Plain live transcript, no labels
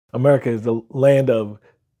America is the land of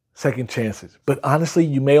second chances. But honestly,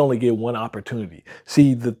 you may only get one opportunity.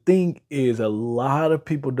 See, the thing is, a lot of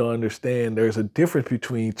people don't understand there's a difference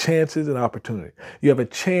between chances and opportunity. You have a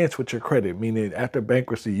chance with your credit, meaning after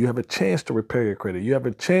bankruptcy, you have a chance to repair your credit. You have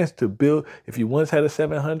a chance to build. If you once had a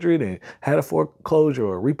 700 and had a foreclosure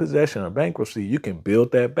or repossession or bankruptcy, you can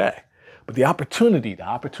build that back. But the opportunity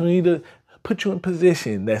to put you in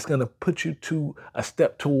position that's going to put you to a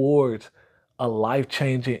step towards a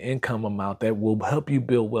life-changing income amount that will help you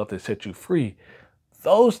build wealth and set you free,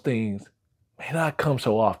 those things may not come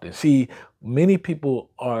so often. See, many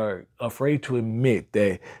people are afraid to admit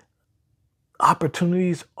that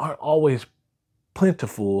opportunities aren't always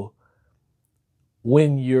plentiful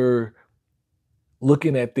when you're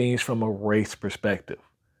looking at things from a race perspective.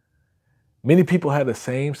 Many people have the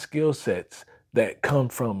same skill sets that come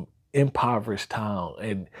from impoverished town,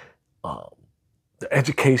 and um, the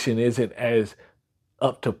education isn't as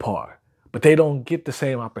up to par, but they don't get the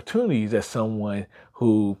same opportunities as someone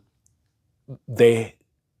who they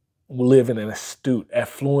live in an astute,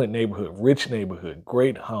 affluent neighborhood, rich neighborhood,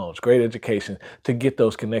 great homes, great education, to get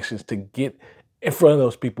those connections, to get in front of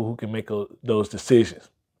those people who can make those decisions.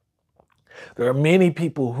 There are many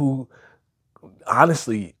people who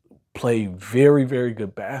honestly play very, very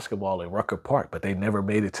good basketball in Rucker Park, but they never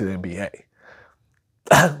made it to the NBA.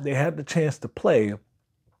 They had the chance to play,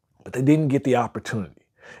 but they didn't get the opportunity.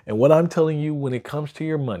 And what I'm telling you when it comes to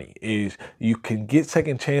your money is you can get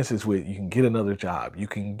second chances with, you can get another job. You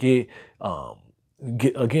can um,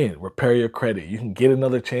 get again, repair your credit. You can get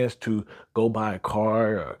another chance to go buy a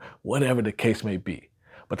car or whatever the case may be.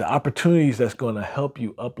 But the opportunities that's going to help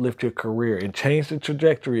you uplift your career and change the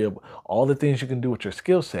trajectory of all the things you can do with your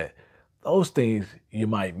skill set, those things you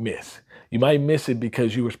might miss. You might miss it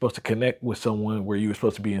because you were supposed to connect with someone where you were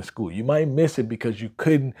supposed to be in school. You might miss it because you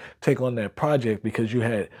couldn't take on that project because you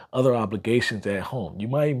had other obligations at home. You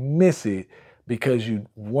might miss it because you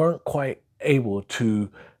weren't quite able to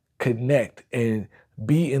connect and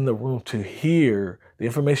be in the room to hear the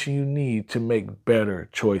information you need to make better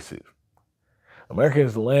choices. America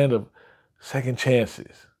is the land of second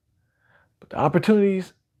chances, but the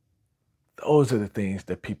opportunities, those are the things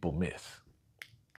that people miss.